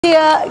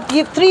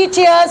Give 3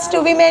 cheers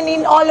to women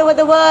in all over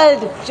the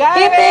world.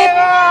 Hip hip,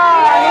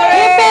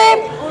 hip hip,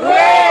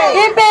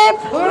 hip hip,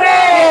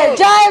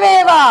 Jai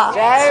Veva.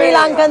 Sri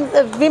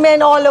Lankan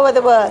women all over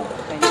the world.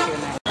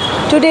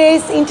 Today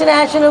is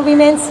International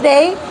Women's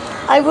Day.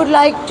 I would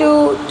like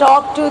to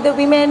talk to the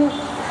women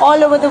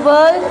all over the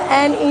world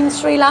and in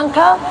Sri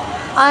Lanka.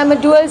 I am a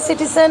dual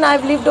citizen.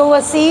 I've lived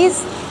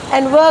overseas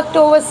and worked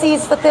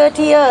overseas for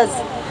 30 years.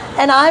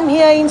 And I'm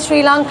here in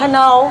Sri Lanka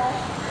now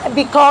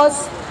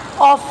because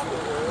of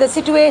the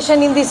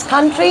situation in this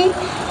country.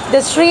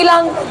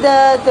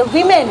 The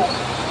women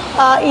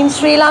in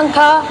Sri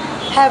Lanka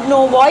have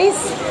no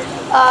voice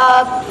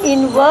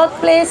in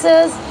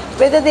workplaces,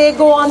 whether they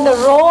go on the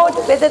road,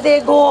 whether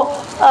they go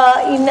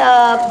in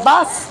a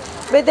bus,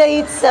 whether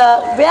it's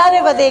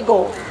wherever they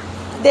go.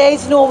 There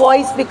is no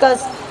voice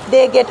because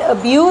they get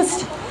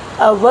abused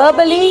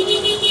verbally,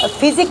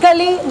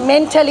 physically,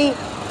 mentally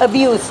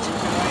abused.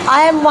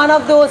 I am one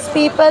of those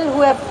people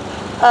who have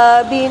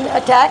been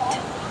attacked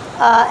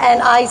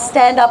and I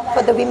stand up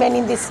for the women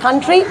in this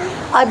country.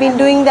 I've been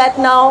doing that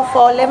now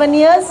for 11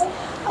 years.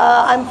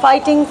 I'm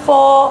fighting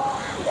for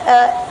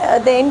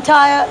the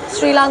entire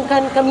Sri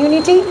Lankan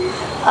community,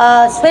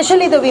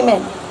 especially the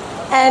women,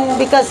 and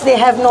because they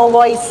have no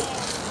voice.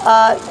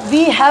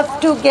 We have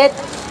to get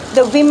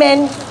the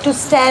women to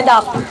stand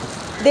up.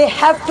 They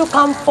have to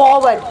come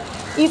forward.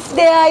 If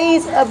there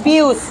is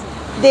abuse,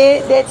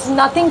 there's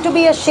nothing to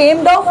be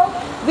ashamed of.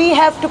 We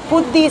have to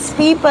put these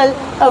people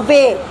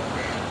away.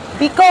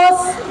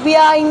 Because we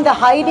are in the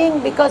hiding,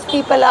 because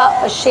people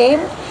are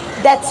ashamed,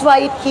 that's why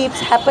it keeps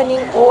happening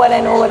over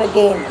and over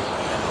again.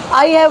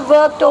 I have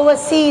worked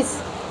overseas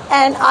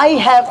and I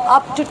have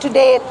up to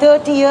today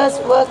 30 years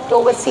worked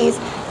overseas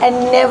and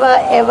never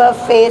ever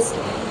faced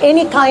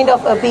any kind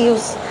of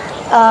abuse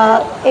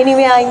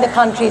anywhere in the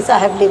countries I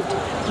have lived.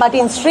 But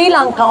in Sri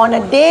Lanka on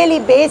a daily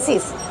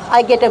basis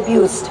I get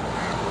abused,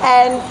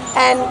 and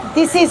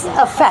this is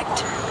a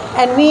fact,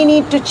 and we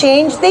need to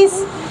change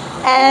this.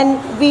 And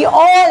we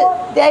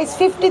all, there is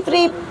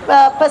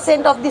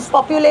 53% of this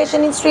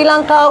population in Sri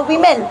Lanka are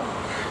women,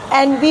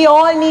 and we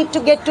all need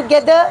to get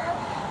together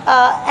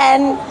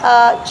and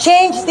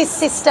change this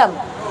system.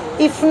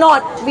 If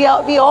not, we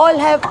all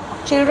have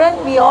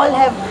children, we all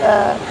have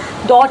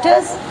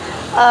daughters,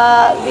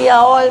 we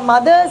are all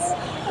mothers,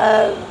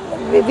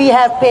 we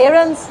have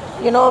parents,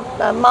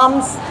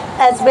 moms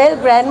as well,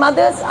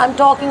 grandmothers. I'm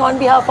talking on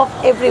behalf of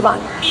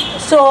everyone.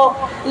 So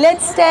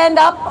let's stand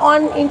up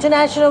on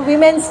International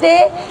Women's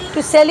Day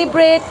to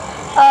celebrate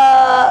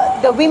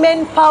the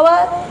women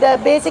power.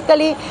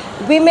 Basically,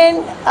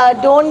 women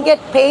don't get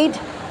paid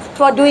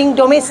for doing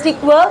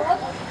domestic work.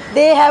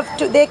 They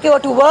go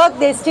to work,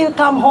 they still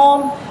come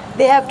home,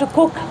 they have to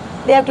cook,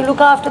 they have to look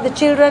after the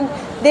children.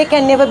 They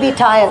can never be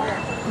tired.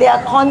 They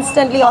are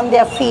constantly on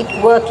their feet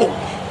working.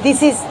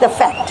 This is the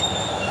fact,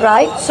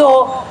 right?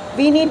 So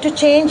we need to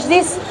change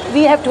this.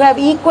 We have to have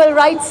equal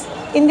rights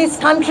in this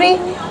country,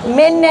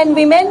 men and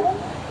women.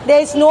 There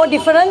is no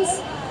difference.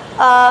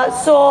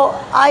 So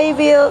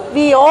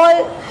we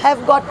all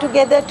have got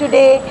together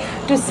today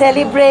to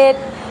celebrate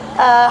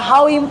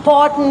how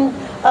important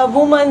a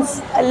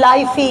woman's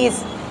life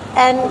is,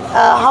 and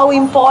how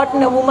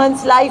important a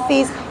woman's life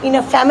is in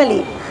a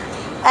family.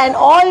 And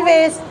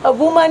always a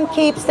woman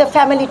keeps the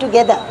family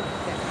together.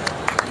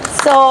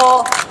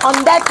 So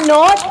on that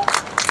note,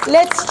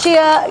 let's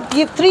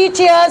give 3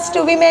 cheers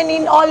to women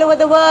in all over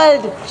the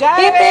world.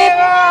 Hip hip,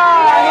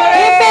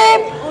 hip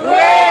hip,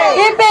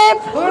 hip hip,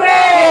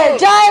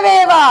 Jai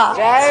Veva.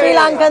 Sri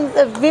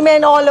Lankan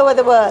women all over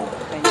the world.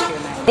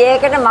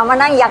 ඒකට මම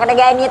නම් යකඩ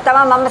ගෑණිය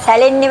තමයි මම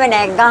සැලෙන්නේම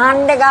නැහැ.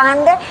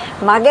 ගහන්න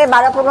මගේ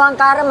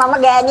බලපුරුවන්කාර මම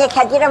ගෑණියෙක්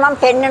හැටියට මම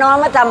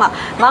පෙන්නනවම තමයි.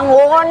 මම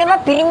ඕනෙම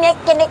පිරිමියෙක්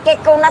කෙනෙක්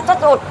එක්ක වුණත්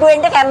ඔට්ටු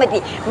වෙන්න කැමති.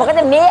 මොකද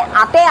මේ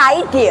අපේ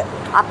අයිතිය.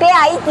 අපි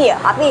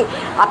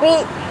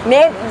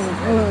මේ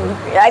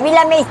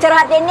ඇවිල්ලා මේ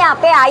ඉස්සරහට එන්නේ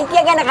අපේ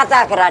අයිතිය ගැන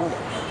කතා කරන්න.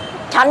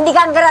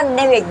 චන්දිකම් කරන්නේ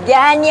නෙවෙයි.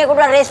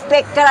 ගෑණියෙකුට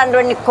රෙස්පෙක්ට් කරන්න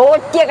ඕනේ.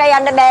 කෝච්චියක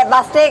යන්න බෑ,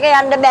 බස් එකක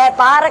යන්න බෑ,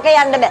 පාරක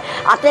යන්න බෑ.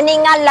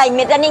 අතනින් අල්ලයි,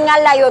 මෙතනින්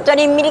අල්ලයි,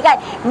 ඔතනින් මිරිකයි.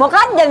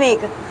 මොකද්ද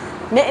මේක?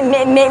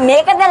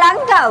 මේකද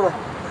ලංකාව?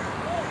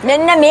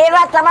 මෙන්න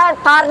මේවා තමයි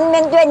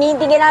පාර්ලිමේන්තුවේ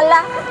නීති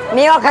ගෙනල්ලා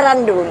මේවා කරන්න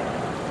ඕනේ.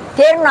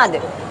 තේරුණාද?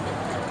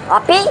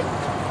 අපි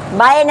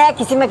බය නැහැ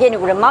කිසිම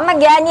කෙනෙකුට. මම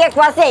ගෑණියෙක්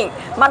වශයෙන්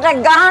මට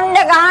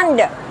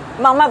ගහන්න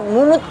මම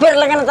මුනුත්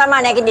පෙරලගෙන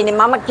තමයි නැගිටින්නේ.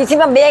 මම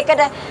කිසිම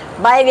බේකට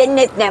බය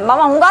වෙන්නෙත් නැහැ. මම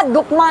හුඟක්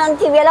දුක්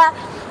මාන්ති වෙලා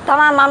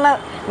තමයි මම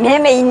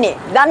මෙහෙම ඉන්නේ.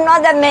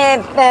 දන්නවද මේ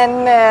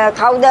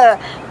කවුද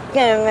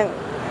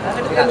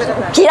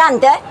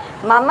කිරන්ත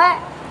මම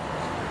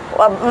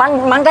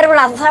කරපු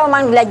රස්සාව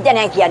මම ලැජ්ජ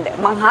නැහැ කියන්න.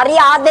 මම හරි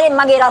ආදරෙන්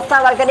මගේ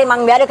රස්සාවල් කරේ.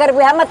 මම වැඩ කරපු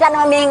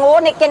හැමතැනම මේ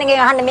ඕනෙක් කෙනෙක්ගෙන්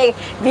අහන්න මේ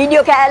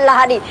වීඩියෝ කෑල්ල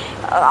හරි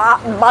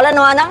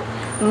බලනවා නම්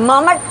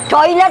මම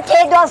ටොයිලට්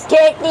හේදුවා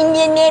ස්ටේට්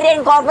ඉන්ජිනියරින්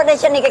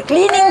කෝපරේෂන් එකේ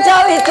ක්ලීනින්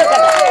සර්විස් එකට.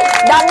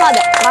 දන්නවද?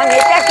 මම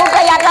එකෙකුට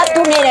යටත්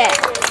උනේ නැහැ.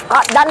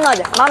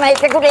 දන්නවද? මම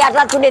එකෙකුට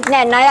යටත් උනේත්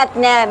නැහැ. ණයත්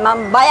නැහැ. මම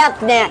බයත්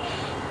නැහැ.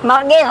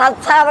 මගේ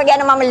රස්සාව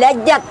ගැන මම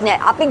ලැජ්ජත්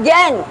නැහැ. අපි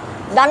ගෑනු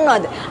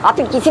දන්නවද?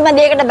 අපි කිසිම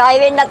දෙයකට බය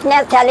වෙන්නත්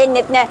නැහැ,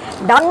 සැලෙන්නෙත් නැහැ.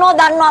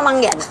 දන්නවා මං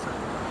ගැන.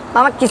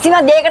 මම කිසිම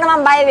දෙයකට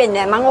මම බය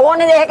වෙන්නේ නැහැ. මම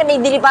ඕනේ දෙයකට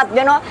ඉදිරිපත්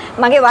වෙනවා.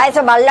 මගේ වයස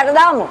බල්ලට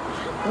දාමු.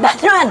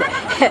 දන්නවද?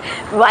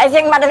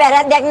 වයසෙන් මට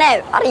වැරද්දක්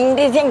නැහැ. අර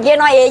ඉංග්‍රීසියෙන්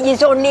කියනවා age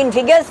is only in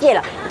figures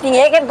කියලා. ඉතින්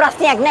ඒකෙන්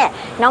ප්‍රශ්නයක් නැහැ.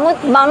 නමුත්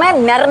මම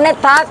මරණ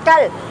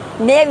තාක්කල්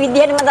මේ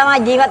විදිහටම තමයි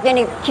ජීවත්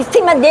වෙන්නේ.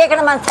 කිසිම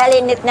දෙයකට මම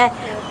සැලෙන්නෙත් නැහැ.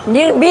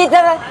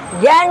 නිර්භීතව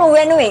ගෑනු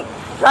වෙනුවෙන්,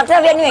 රට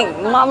වෙනුවෙන්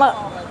මම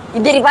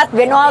ඉදිරිපත්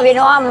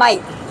වෙනවාමයි.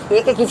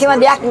 ඒක කිසිම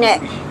දෙයක්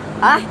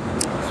නැහැ.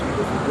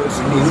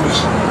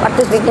 What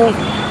is it?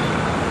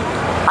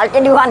 I'll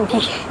tell you one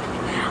thing.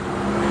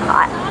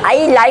 I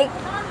like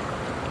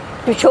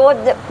to show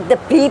the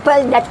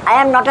people that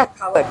I am not a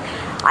coward.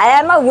 I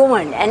am a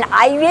woman and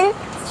I will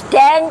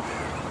stand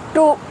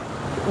to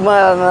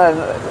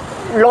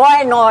law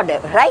and order,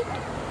 right?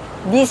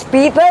 These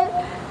people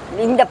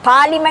in the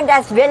parliament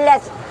as well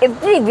as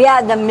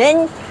everywhere, the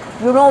men,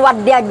 you know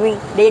what they are doing.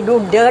 They do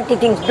dirty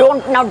things.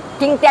 Don't now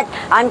think that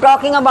I'm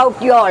talking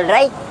about you all,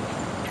 right?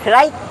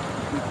 Right?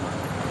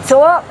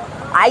 So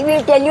I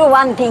will tell you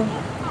one thing.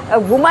 A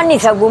woman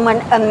is a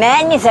woman, a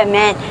man is a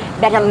man,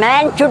 that a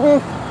man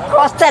shouldn't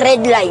cross the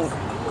red line.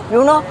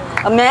 You know,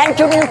 a man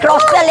shouldn't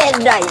cross the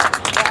red line.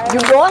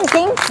 You don't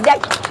think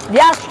that we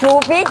are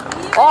stupid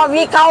or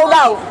we cow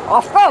down.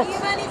 Of course.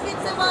 Even if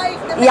it's a wife,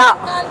 the man Yeah.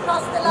 can't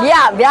cross the line.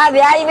 Yeah, we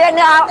are even,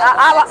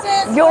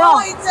 Says you no, know,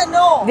 it's a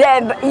no.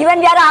 even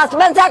where our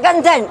husbands are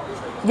concerned,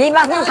 we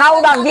mustn't cow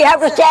down. We have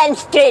to stand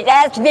straight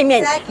as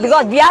women. Exactly.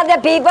 Because we are the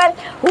people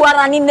who are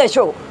running the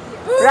show.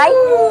 Right?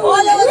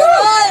 All over the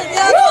world, we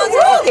are also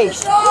on Okay. the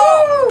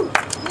show.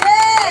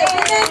 Yay,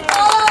 women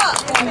power.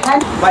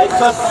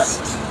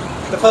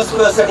 The first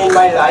person in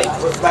my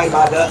life was my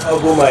mother, a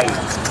woman.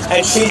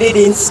 And she did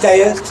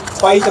instill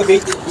quite a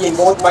bit in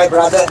both my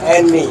brother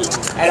and me.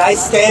 And I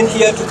stand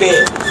here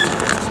today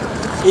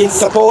in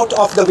support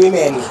of the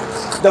women.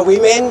 The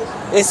women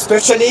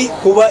especially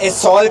who were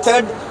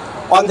assaulted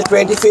on the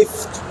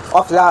 25th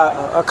of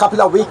a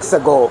couple of weeks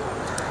ago.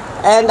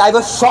 And I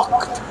was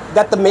shocked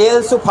that the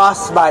males who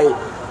passed by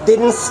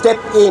didn't step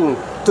in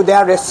to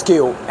their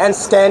rescue and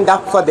stand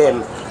up for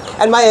them.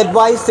 And my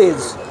advice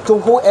is to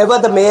whoever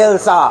the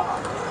males are,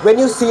 when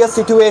you see a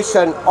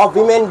situation of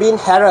women being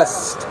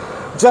harassed,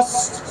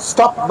 just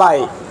stop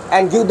by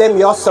and give them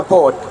your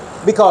support,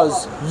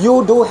 because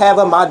you do have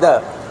a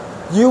mother,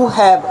 you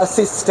have a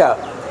sister,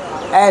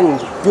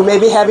 and you may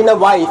be having a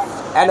wife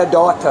and a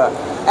daughter.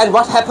 And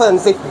what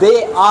happens if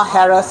they are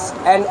harassed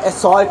and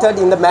assaulted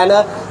in the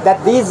manner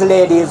that these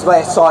ladies were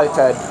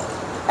assaulted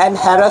and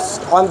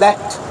harassed on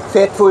that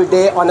fateful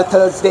day on a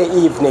Thursday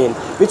evening,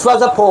 which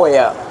was a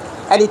poya.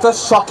 And it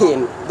was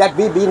shocking that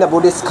we being a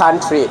Buddhist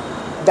country,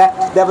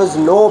 that there was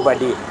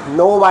nobody,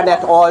 no one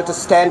at all to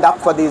stand up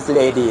for these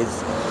ladies.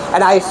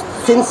 And I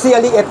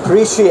sincerely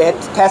appreciate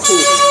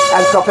Cassie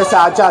and Professor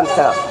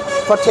Ajanta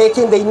for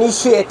taking the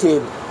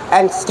initiative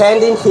and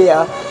standing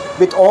here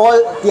with all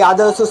the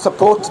others who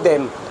support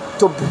them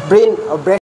to bring a